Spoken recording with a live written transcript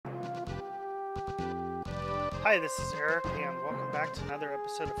Hi, this is Eric, and welcome back to another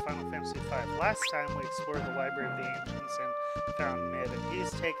episode of Final Fantasy V. Last time we explored the Library of the Ancients and found Mid, and he's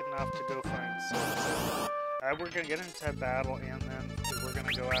taken off to go find Sid. We're going to get into a battle, and then we're going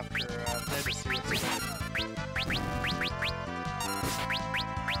to go after Mid to see what's going on.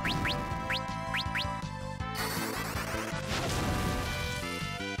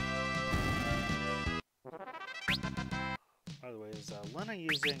 By the way, is Lena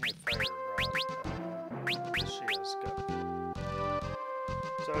using a fire rod? Yes, she is. Good.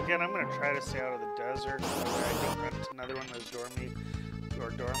 So again, I'm going to try to stay out of the desert so that I don't run into another one of those dorm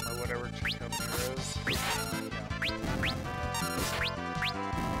or whatever Chicom arrows.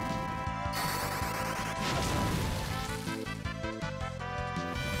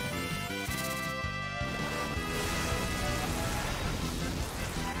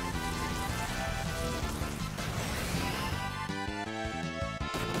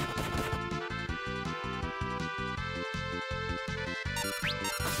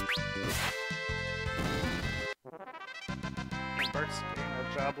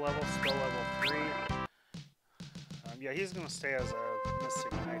 Job level, skill level 3. Yeah, he's going to stay as a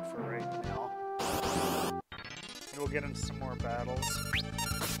Mystic Knight for right now. And we'll get into some more battles.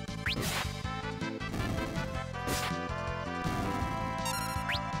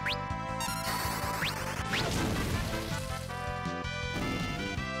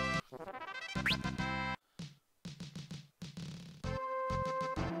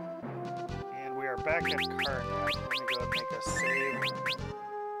 And we are back at Karnak. Let me go and make a save.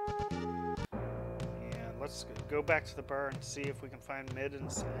 Let's go back to the bar and see if we can find Mid and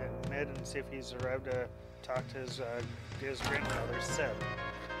see if he's arrived to talk to his grandfather, Sid.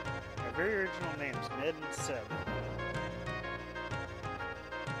 They're very original names, Mid and Sid.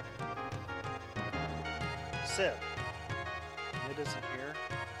 Sid. Mid isn't here?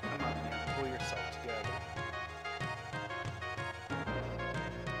 Come on, man. Pull yourself together.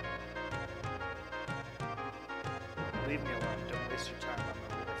 Leave me alone. Don't waste your time on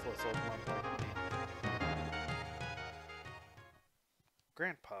the worthless old monk like me.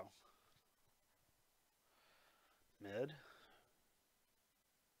 Grandpa. Mid.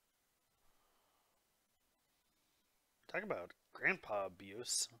 Talk about grandpa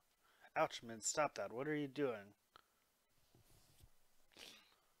abuse. Ouch, Mid, stop that. What are you doing?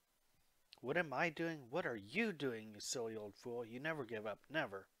 What am I doing? What are you doing, you silly old fool? You never give up.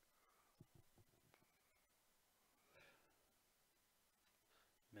 Never.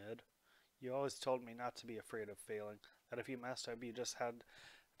 Mid. You always told me not to be afraid of failing. That if you messed up, you just had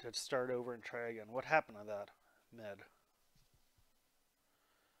to start over and try again. What happened to that? Mid.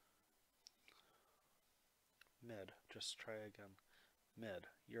 Mid. Just try again. Mid.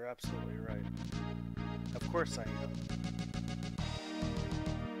 You're absolutely right. Of course I am.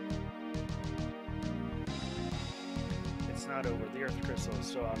 It's not over. The Earth Crystal is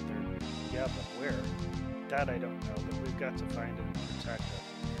still out there. Yeah, but where? That I don't know, but we've got to find it and protect it.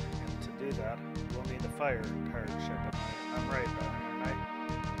 And to do that, we'll need the fire-powered ship. I'm right, aren't I?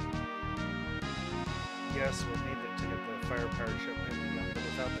 Yes, we'll need it to get the fire-powered ship moving up, but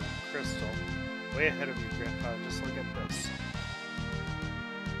without the crystal. Way ahead of you, Grandpa. Just look at this.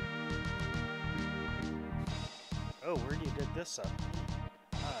 Oh, where you did this up?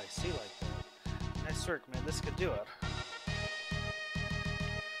 Ah, I see like that. Nice work, man. This could do it.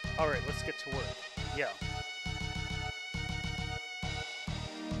 Alright, let's get to work. Yeah.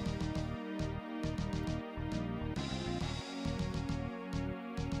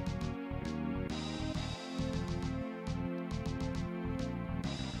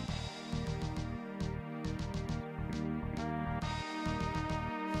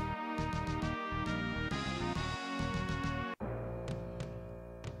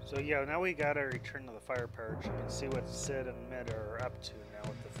 So yeah, now we gotta return to the fire-powered ship and see what Sid and Mid are up to now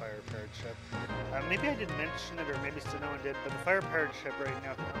with the fire-powered ship. Maybe I didn't mention it, or maybe no one did, but the fire-powered ship right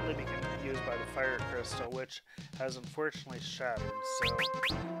now can only be used by the fire crystal, which has unfortunately shattered. So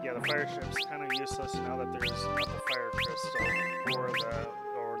yeah, the fire ship's kind of useless now that there's not the fire crystal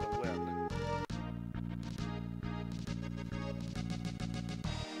or the wind.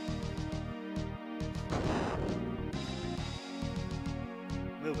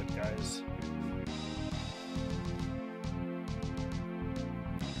 Move it, guys.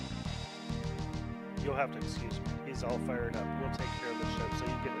 You'll have to excuse me. He's all fired up. We'll take care of the ship, so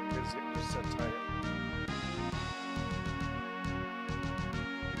you get it. Just sit tight.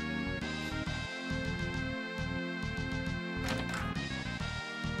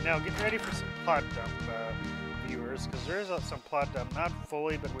 Now, get ready for some plot dump, viewers, because there is some plot dump. Not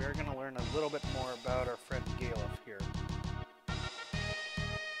fully, but we are going to learn a little bit more about our friend Galef here.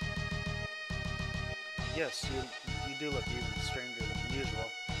 Yes, you do look even stranger than usual.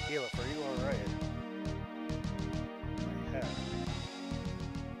 Caliph, are you alright? My head.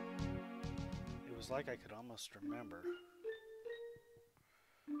 It was like I could almost remember.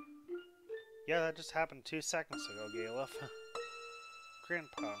 Yeah, that just happened 2 seconds ago, Caliph.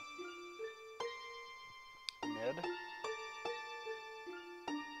 Grandpa. Ned?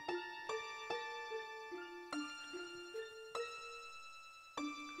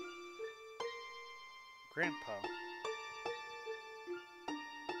 Grandpa.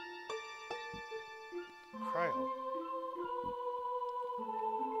 Cryle.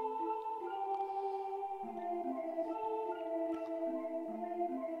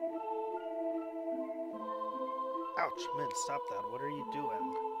 Ouch, Min, stop that. What are you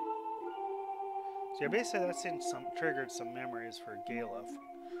doing? So yeah, basically that seems triggered some memories for Galef.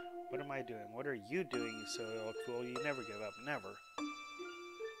 What am I doing? What are you doing, you silly old fool? You never give up, never.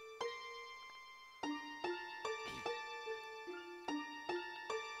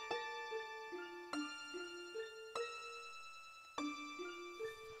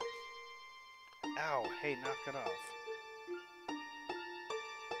 Ow, hey, knock it off.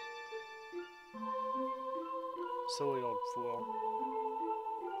 Silly old fool.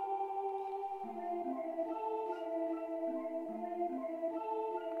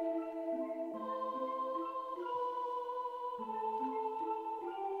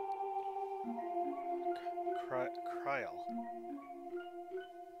 Cryle.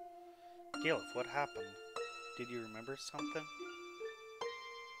 Galef, what happened? Did you remember something?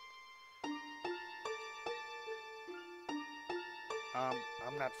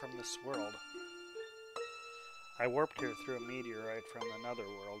 I'm not from this world. I warped here through a meteorite from another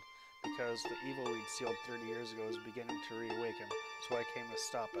world because the evil we'd sealed 30 years ago is beginning to reawaken, so I came to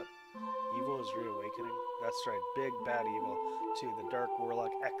stop it. Evil is reawakening? That's right, big bad evil, too, the Dark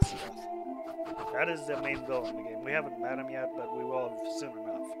Warlock Exdeath. That is the main goal in the game. We haven't met him yet, but we will have soon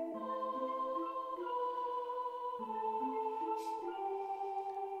enough.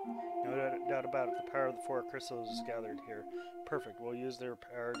 No doubt about it, the power of the 4 crystals is gathered here. Perfect, we'll use their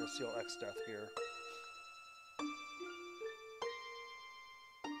power to seal Exdeath here.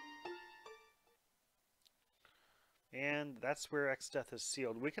 And that's where Exdeath is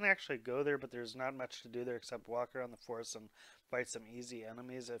sealed. We can actually go there, but there's not much to do there except walk around the forest and fight some easy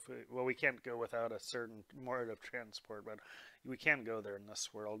enemies. Well, we can't go without a certain mode of transport, but we can go there in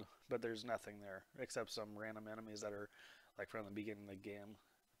this world. But there's nothing there except some random enemies that are like from the beginning of the game.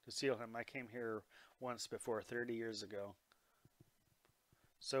 To seal him, I came here once before, 30 years ago.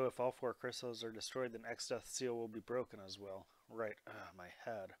 So if all 4 crystals are destroyed, then Exdeath's seal will be broken as well. Right, my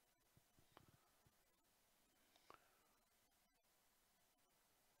head.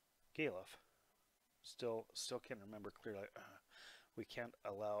 Galef. Still can't remember clearly. We can't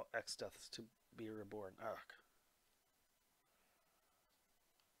allow Exdeath to be reborn. Ugh.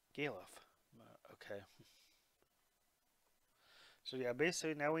 Galef. Okay. So yeah,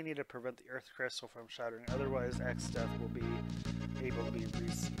 basically now we need to prevent the Earth Crystal from shattering. Otherwise, Exdeath will be able to be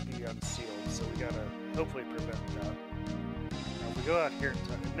unsealed. So we gotta hopefully prevent that. Now if we go out here,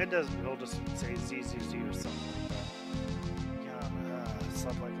 if Mid doesn't, he'll just say ZZZ or something like that.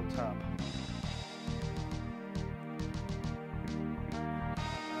 Slept like a top.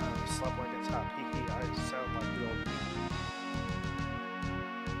 Slept like a top. Hee. I sound like the old man.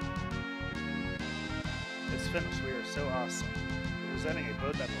 It's finished. We are so awesome. We're presenting a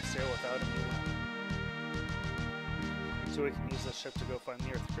boat that will sail without any wind. So we can use this ship to go find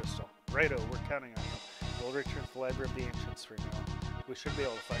the Earth Crystal. Righto, we're counting on you. We'll return to the Library of the Ancients for now. We should be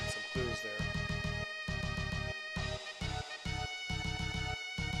able to find some clues there.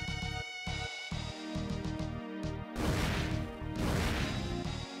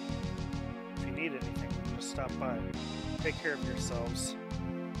 Stop by. Take care of yourselves.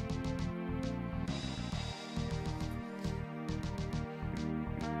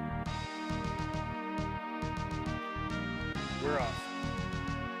 We're off.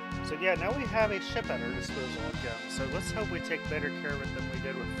 So yeah, now we have a ship at our disposal again. So let's hope we take better care of it than we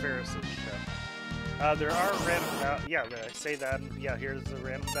did with Ferris's ship. There are random battles. Yeah, I say that. And yeah, here's the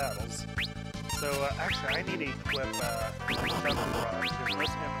random battles. So actually, I need to equip Thunder Rod because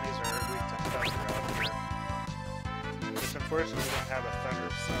most enemies are weak to Thunder Rod here. Unfortunately, we don't have a Thunder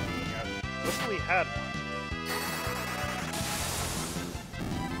Sun yet. Wish we had one.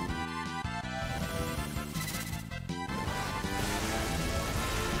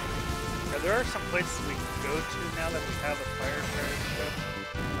 Now, there are some places we can go to now that we have a fire carrier ship.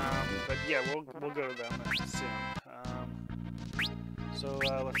 But yeah, we'll go to them soon. So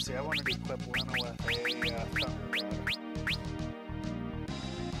let's see. I wanted to equip Lena with a Thunder Rod.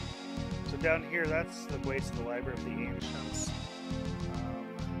 So down here, that's the way to the Library of the Ancients.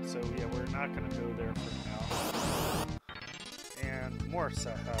 So yeah, we're not going to go there for now. And more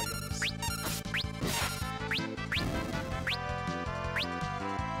Sahagins.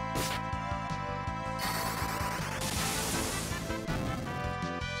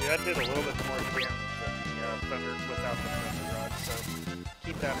 See, that did a little bit more damage than the Thunder without the Thunder Rod, so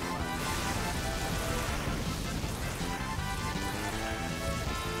keep that in mind.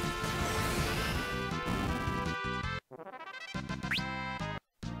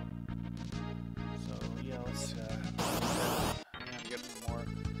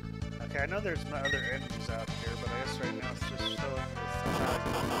 Okay, I know there's other enemies out here, but I guess right now it's just showing this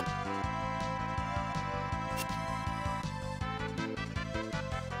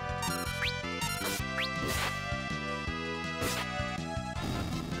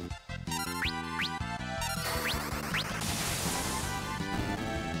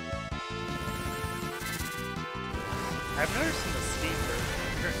I've noticed in the Steam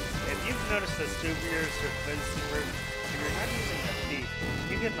version, if you've noticed the Steam version, if you're not using a thief,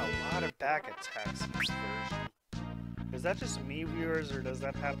 you're getting a lot of back attacks in this version. Is that just me, viewers, or does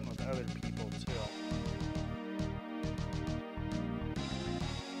that happen with other people too?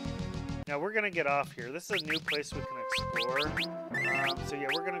 Now we're gonna get off here. This is a new place we can explore. So yeah,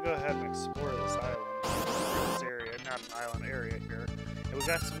 we're gonna go ahead and explore this island, this area, not an island area here. And we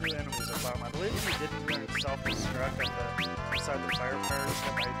got some new enemies at the bottom. I believe we didn't learn self-destruct inside the fire pirate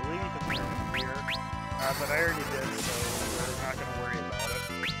ship. I believe you can learn it here. But I already did, so we're not going to worry about it.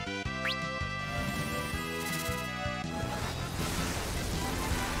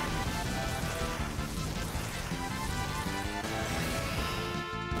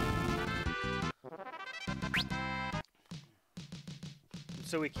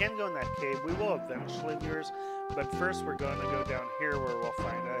 So we can go in that cave. We will eventually, viewers. But first we're going to go down here where we'll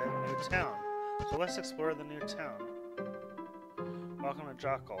find a new town. So let's explore the new town. Welcome to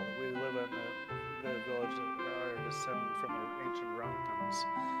Jockal. We live in the village that are descended from the ancient Romans.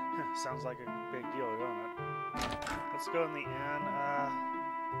 Sounds like a big deal, don't it? Let's go in the inn.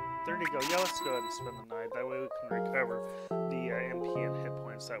 30 go. Yeah, let's go ahead and spend the night. That way we can recover the MP and hit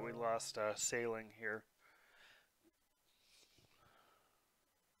points that we lost sailing here.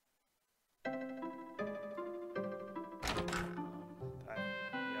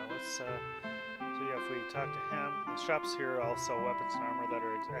 So yeah, if we talk to him, the shops here all sell weapons and armor that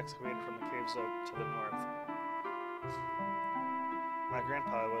are excavated from the caves out to the north. My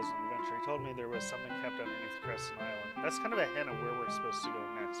grandpa was an adventurer. He told me there was something kept underneath Crescent Island. That's kind of a hint of where we're supposed to go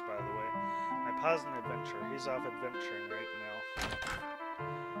next, by the way. My pa's an adventurer. He's off adventuring right now.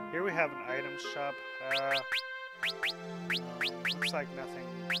 Here we have an item shop. Looks like nothing.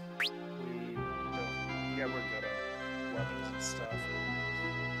 We don't. Yeah, we're good at weapons and stuff.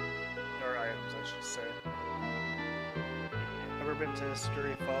 Or items, I should say. Ever been to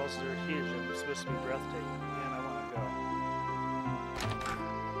History Falls? They're huge and they're supposed to be breathtaking. Man, I want to go.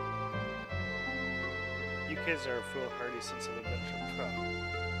 You kids are a foolhardy sense of adventure pro.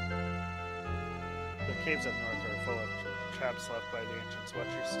 The caves up north are full of traps left by the ancients.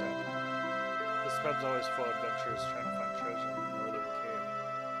 Watch your step. This pub's always full of adventurers trying to find treasure in the northern cave.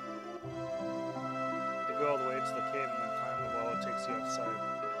 You go all the way to the cave and then climb the wall. It takes you outside.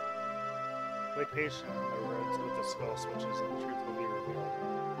 Wait patiently on the roads with the skull switches and the truth will be revealed.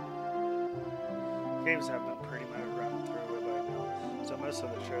 Caves have been pretty much run through by now, so most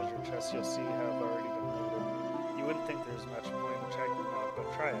of the treasure chests you'll see have already been looted. You wouldn't think there's much point in checking them out,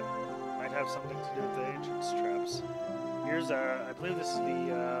 but try it. Might have something to do with the ancients' traps. Here's I believe this is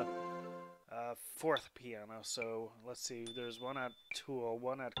the fourth piano, so let's see, there's one at Tool,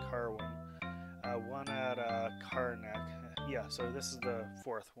 one at Carwin, one at Karnak. Yeah, so this is the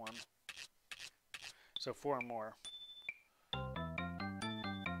fourth one. So 4 more.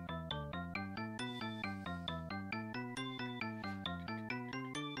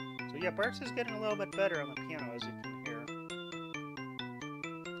 So yeah, Bart's is getting a little bit better on the piano, as you can hear.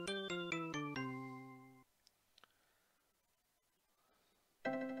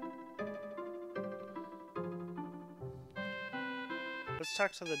 Let's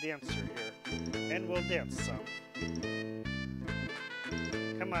talk to the dancer here, and we'll dance some.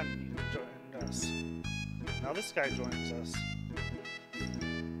 Come on, you join us. Now this guy joins us.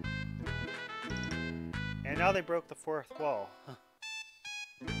 And now they broke the 4th wall.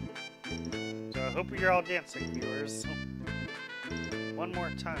 So I hope you're all dancing, viewers. One more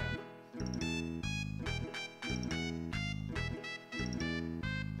time.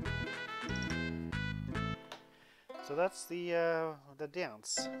 So that's the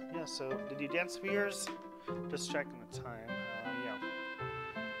dance. Yeah, so did you dance, viewers? Just checking the time. Yeah.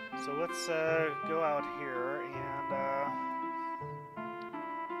 So let's go out here and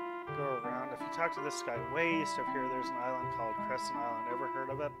go around. If you talk to this guy way east of here, there's an island called Crescent Island. Ever heard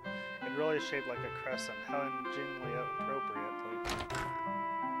of it? It really is shaped like a crescent. How ingeniously appropriately.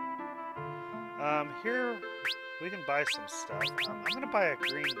 Here we can buy some stuff. I'm going to buy a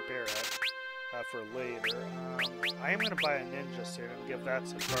green beret for later. I am going to buy a ninja suit and give that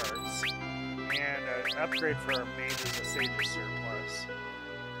to guards. And an upgrade for our mage is a Sage's Surplus.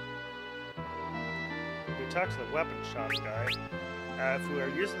 We talked to the weapon shop guy. If we are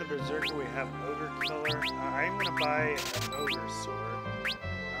using the Berserker, we have an Ogre Killer. I am going to buy an Ogre Sword.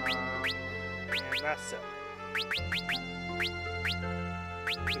 And that's it.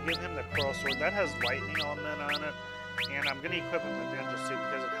 To give him the Coral Sword, that has lightning element on it. And I'm going to equip him the Ninja Suit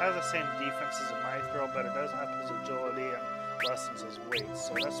because it has the same defense as a Mithril, but it does have his agility and lessens his weight,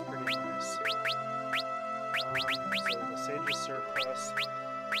 so that's pretty nice. So the Sage's Surplus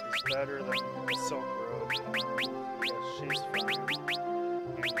is better than the Silk Robe. Yeah, she's fine.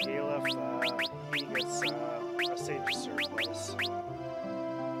 And Galef, he gets a Sage's Surplus.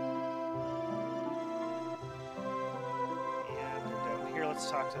 And down here, let's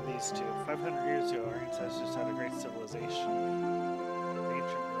talk to these two. 500 years ago, our ancestors had a great civilization. The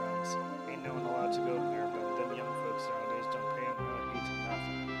ancient realms. Ain't no one allowed to go there, but them young folks nowadays don't pay no heed to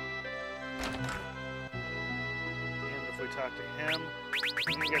nothing. And if we talk to him,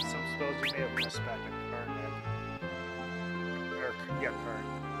 we can get some spells you may have missed back in Karnak. Or, yeah,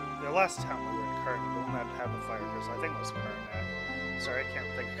 Karnak. The last time we were in Karnak, the one that had the fire crystal, I think it was Karnak. Sorry, I can't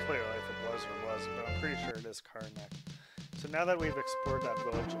think clearly if it was or wasn't, but I'm pretty sure it is Karnak. So now that we've explored that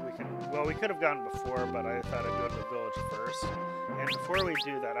village, we can, well, we could have gone before, but I thought I'd go to the village first. And before we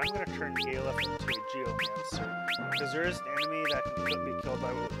do that, I'm going to turn Galef into a Geomancer, because there is an enemy that can be killed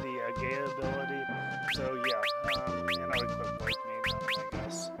by the Gaia ability. So yeah, and I'll equip White Mage on them, I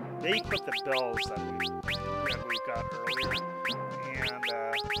guess. They equip the bells that we got earlier, and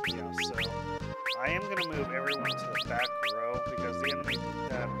yeah, so I am going to move everyone to the back row, because the enemy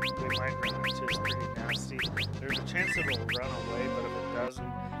that we might run into is pretty nasty. There's a chance it will run away, but if it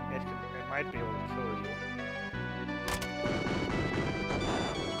doesn't, it might be able to kill you.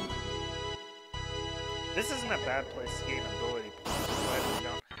 This isn't a bad place to gain ability points, provided you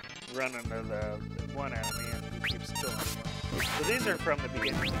don't run into the one enemy and he keeps killing you. So these are from the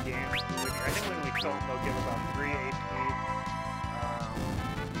beginning of the game. I think when we kill them, they'll give about 3 AP.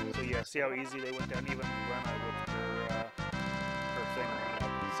 So yeah, see how easy they went down, even Lena with her thing right up.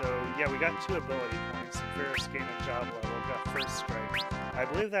 So yeah, we got 2 ability points. And Ferris gained a job level, got First Strike. I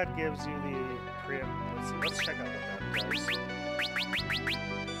believe that gives you the let's check out what that does.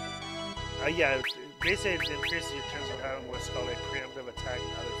 Yeah, basically it increases your chance of having what's called a preemptive attack in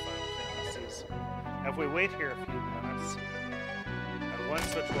other Final Fantasies. Now if we wait here a few minutes, one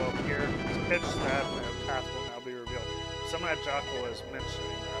switch will appear, pitch that, and a path will now be revealed. Someone at Jocko was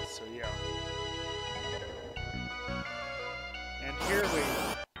mentioning that, so yeah. And here we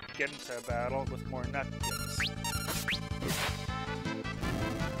get into a battle with more nutgins.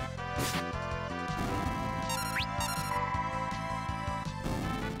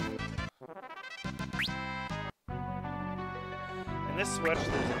 In this switch,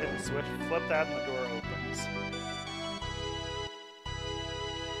 there's a hidden switch. Flip that and the door opens.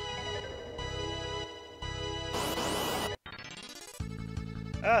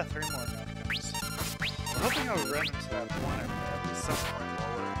 Ah, 3 more nutguns. I'm hoping I'll run into that one at least some point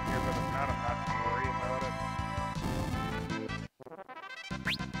while we're here, but if not, I'm not going to worry about it.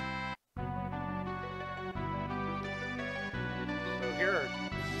 So here are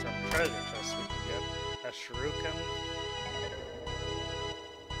some treasure chests we can get. A shuriken.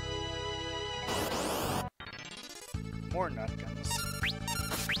 More nutguns.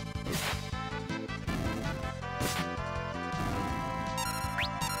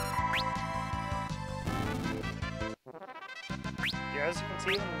 Yeah, as you can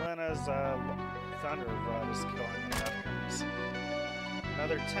see, even Lena's Thunder Rod is killing the nutguns.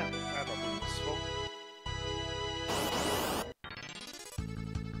 Another 10. That'll be useful.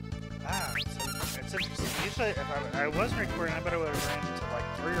 Ah, it's interesting. Usually, if I wasn't recording, I bet I would have ran into like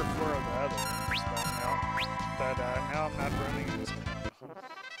 3 or 4 of the other enemies by now. But now I'm not running into them.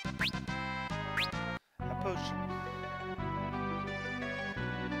 A potion.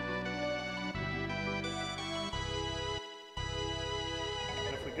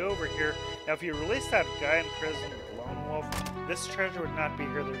 And if we go over here, now if you release that guy in prison with Lone Wolf, this treasure would not be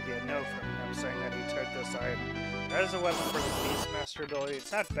here. There'd be a note from him saying that he took this item. That is a weapon for the Beastmaster ability.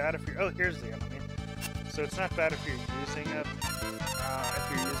 It's not bad if you're... Oh, here's the enemy. So it's not bad if you're using it. If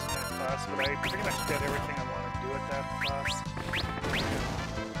you're using that class, but I pretty much did everything I want to do with that class.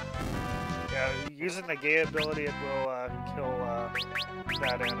 using the gay ability, it will kill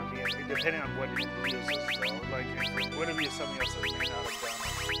that enemy, depending on what it uses, though. Like, if it would have used something else, it may not have done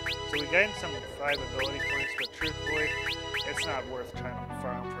it. So we gained some 5 ability points, but truthfully, it's not worth trying to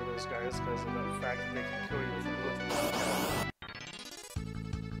farm for those guys because of the fact that they can kill you with one.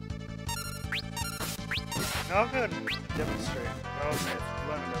 Now I'll go ahead and demonstrate. Well, if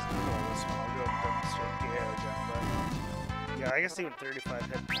Luna doesn't kill this one, I'll go ahead and demonstrate Geo again, but yeah, I guess even 35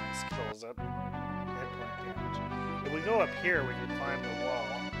 hit points kills it. Hit point damage. If we go up here, we can climb the wall.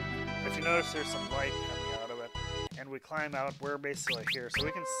 If you notice, there's some light coming out of it. And we climb out, we're basically here, so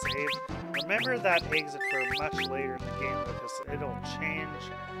we can save. Remember that exit for much later in the game, because it'll change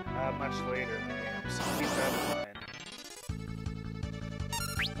much later in the game, so keep that in mind.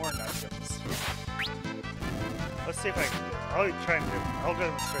 More nutguns. Let's see if I can do it. I'll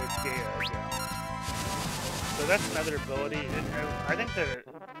demonstrate Gaia again. So that's another ability. I think that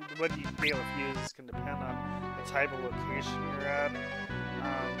what Gale uses can depend on the type of location you're at.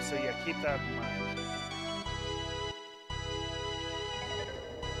 So yeah, keep that in mind.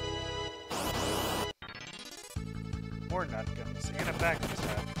 More nutguns and a back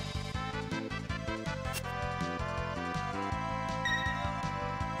attack.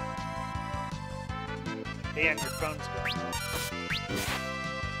 And your phone's going off.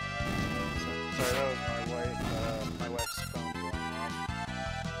 Sorry, that was my wife's phone going off.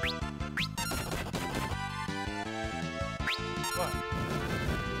 What?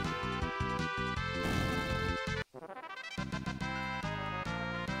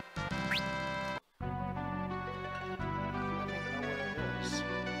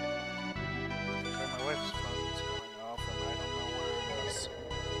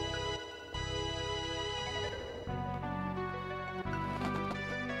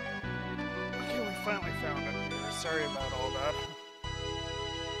 Finally found it here. Sorry about all that.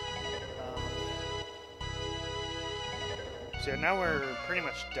 So yeah, now we're pretty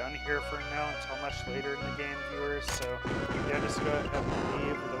much done here for now until much later in the game, viewers. So yeah, just go ahead and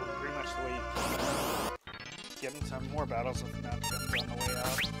leave pretty much the way you can. Getting some more battles with nutguns on the way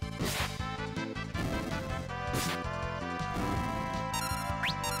out.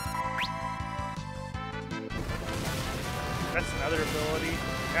 That's another ability.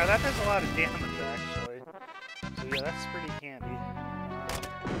 Yeah, that does a lot of damage, actually. So yeah, that's pretty handy.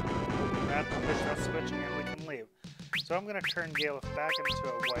 Push that switch and we can leave. So I'm going to turn Galef back into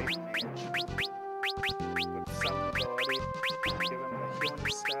a white mage. With some ability. Give him the healing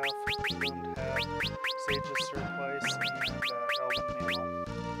staff, wound hat, Sage's surplice, and Elven mail.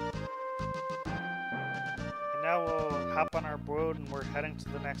 And now we'll hop on our boat and we're heading to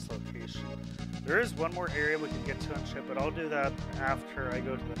the next location. There is one more area we can get to on ship, but I'll do that after I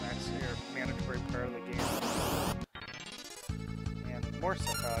go to the next mandatory part of the game. And more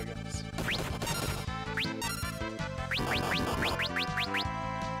Sahagins.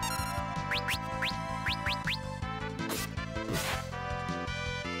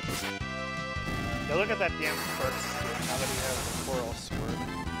 Yeah, look at that damn spark skin now that he has the coral sword.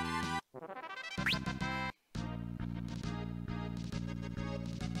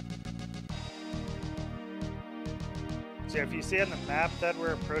 So if you see on the map that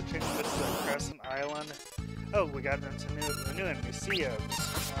we're approaching, this is a crescent island. Oh, we got into a new enemy, Seobs.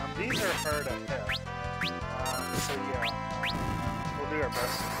 These are hard to hit. So yeah, we'll do our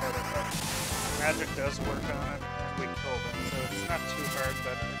best to hit it, but magic does work on it, and we kill them, so it's not too hard,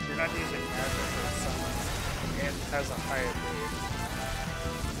 but if you're not using magic or summons, it has a high ability.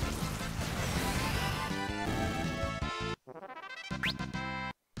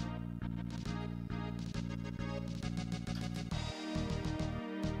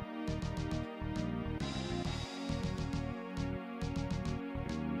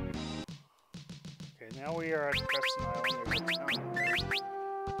 Now we are at Crescent Island. There's a town here.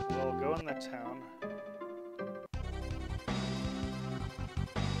 We'll go in the town.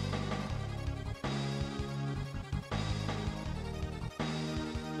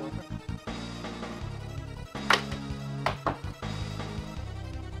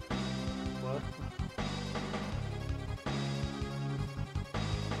 What?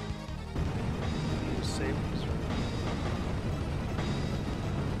 You save this room.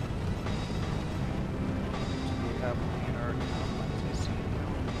 In our account,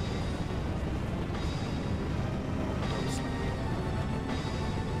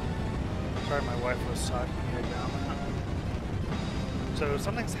 sorry, my wife was talking me down. So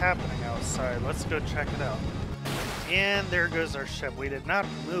something's happening outside. Let's go check it out. And there goes our ship. We did not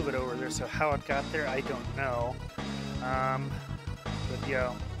move it over there, so how it got there, I don't know. But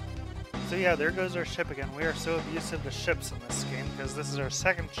yeah, So yeah, there goes our ship again. We are so abusive to ships in this game because this is our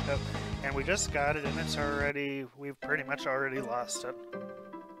second ship and we just got it and it's already, we've pretty much already lost it.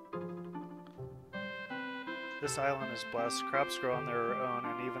 This island is blessed. Crops grow on their own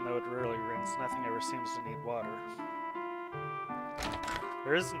and even though it rarely rains, nothing ever seems to need water.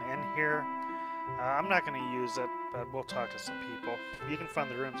 There is an inn here. I'm not going to use it, but we'll talk to some people. You can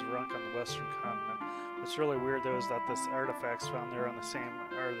find the ruins of Runk on the western continent. What's really weird though is that this artifacts found there are the same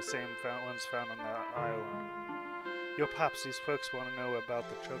ones found on the island. Yo Pops, these folks want to know about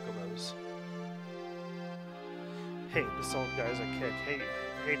the chocobos. Hey, this old guy's a kick.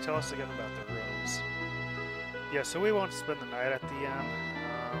 Hey, tell us again about the ruins. Yeah, so we won't spend the night at the inn.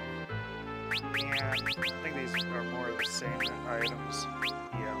 And I think these are more of the same items.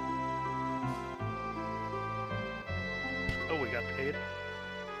 Yeah. Oh, we got paid.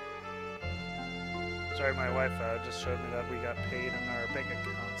 Sorry, my wife just showed me that we got paid in our bank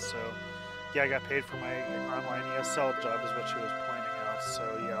account, so yeah, I got paid for my online ESL job is what she was pointing out, so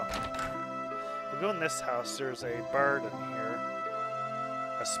yeah. We'll go in this house, there's a bard in here.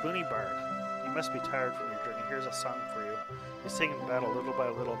 A spoony bard. You must be tired from your journey, here's a song for you. You sing in battle, little by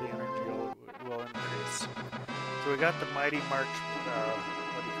little the energy will increase. So we got the Mighty March,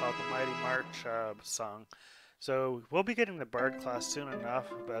 what do you call it, the Mighty March song. So we'll be getting the Bard class soon enough,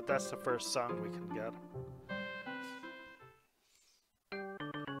 but that's the first song we can get.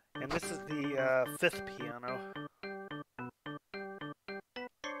 And this is the 5th piano.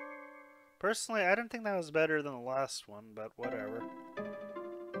 Personally, I didn't think that was better than the last one, but whatever.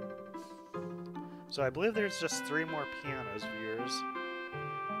 So I believe there's just 3 more pianos, viewers.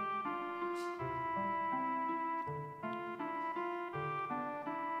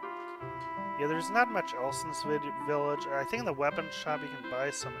 Yeah, there's not much else in this village. I think in the weapon shop you can buy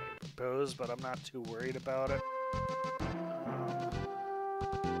some bows, but I'm not too worried about it.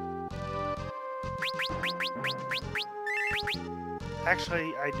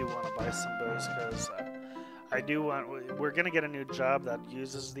 Actually, I do want to buy some bows because we're going to get a new job that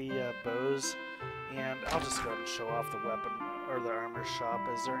uses the bows, and I'll just go ahead and show off the weapon or the armor shop.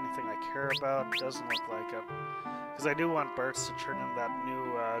 Is there anything I care about? Doesn't look like it. Because I do want Bart's to turn in that new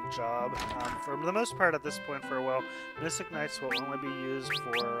job. For the most part at this point for a while, Mystic Knights will only be used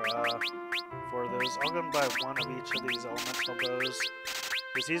for those. I'll go and buy one of each of these elemental bows.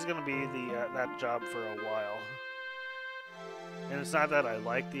 Because he's going to be that job for a while. And it's not that I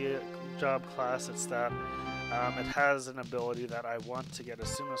like the job class, it's that it has an ability that I want to get as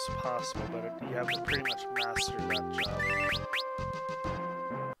soon as possible, but you have to pretty much master that job.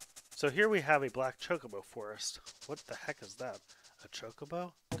 So here we have a black chocobo forest. What the heck is that? A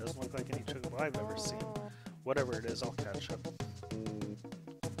chocobo? Doesn't look like any chocobo I've ever seen. Whatever it is, I'll catch up.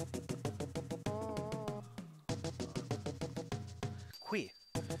 Qui.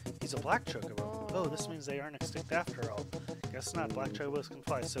 He's a black chocobo. Oh, this means they aren't extinct after all. Guess not, black chocobos can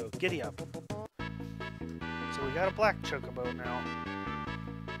fly, so giddy up. So we got a black chocobo now.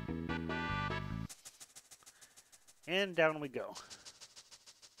 And down we go.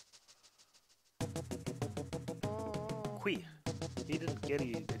 Qui. He didn't get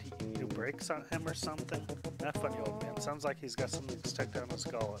it. Did he do brakes on him or something? That funny old man. Sounds like he's got something stuck down his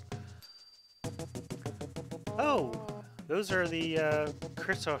gullet. Oh! Those are the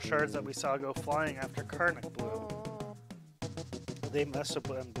crystal shards that we saw go flying after Karnak blew. They must have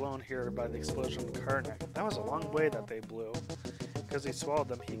been blown here by the explosion of Karnak. That was a long way that they blew. Because he swallowed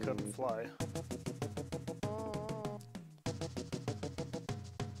them, he couldn't fly.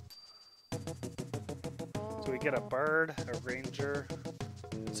 So we get a Bard, a Ranger.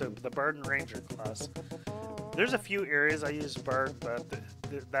 So the Bard and Ranger class. There's a few areas I use Bard, but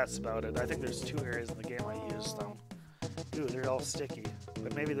that's about it. I think there's 2 areas in the game I use them. Ooh, they're all sticky.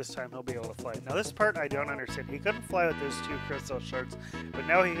 But maybe this time he'll be able to fly. Now this part I don't understand. He couldn't fly with those 2 crystal shards, but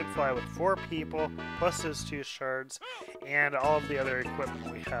now he can fly with 4 people, plus those 2 shards, and all of the other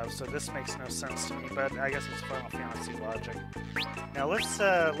equipment we have. So this makes no sense to me, but I guess it's Final Fantasy logic. Now let's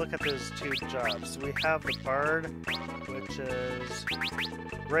look at those 2 jobs. We have the Bard, which is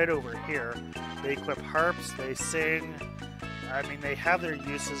right over here. They equip harps, they sing. I mean, they have their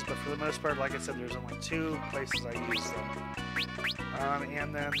uses, but for the most part, like I said, there's only 2 places I use them.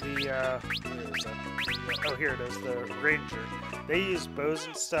 And then the, where is that? Oh, here it is, the Ranger. They use bows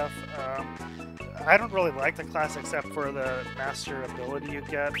and stuff. I don't really like the class except for the master ability you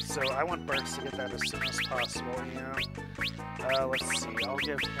get, so I want Barks to get that as soon as possible, you know? Let's see, I'll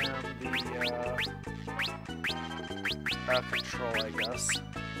give him the control, I guess.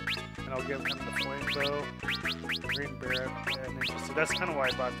 And I'll give him the flame bow, green barret, and ninja. So that's kind of why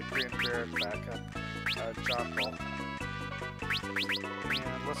I bought the green barret backup, Jockle.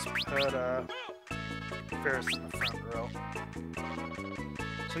 And let's put Ferris in the front row.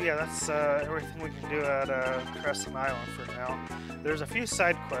 So yeah, that's everything we can do at Crescent Island for now. There's a few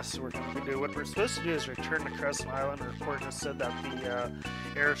side quests we're going to do. What we're supposed to do is return to Crescent Island. The report just said that the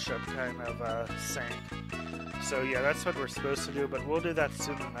airship kind of sank. So yeah, that's what we're supposed to do, but we'll do that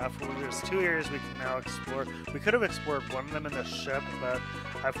soon enough. There's 2 areas we can now explore. We could have explored one of them in the ship, but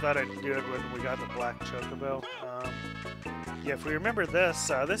I thought I'd do it when we got the Black Chocobo. Yeah, if we remember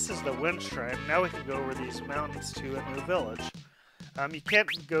this, this is the Wind Shrine. Now we can go over these mountains to a new village. You can't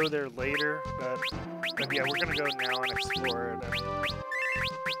go there later, but yeah, we're gonna go now and explore it.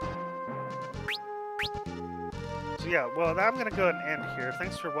 So yeah, well, I'm gonna go ahead and end here.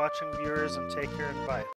 Thanks for watching, viewers, and take care and bye.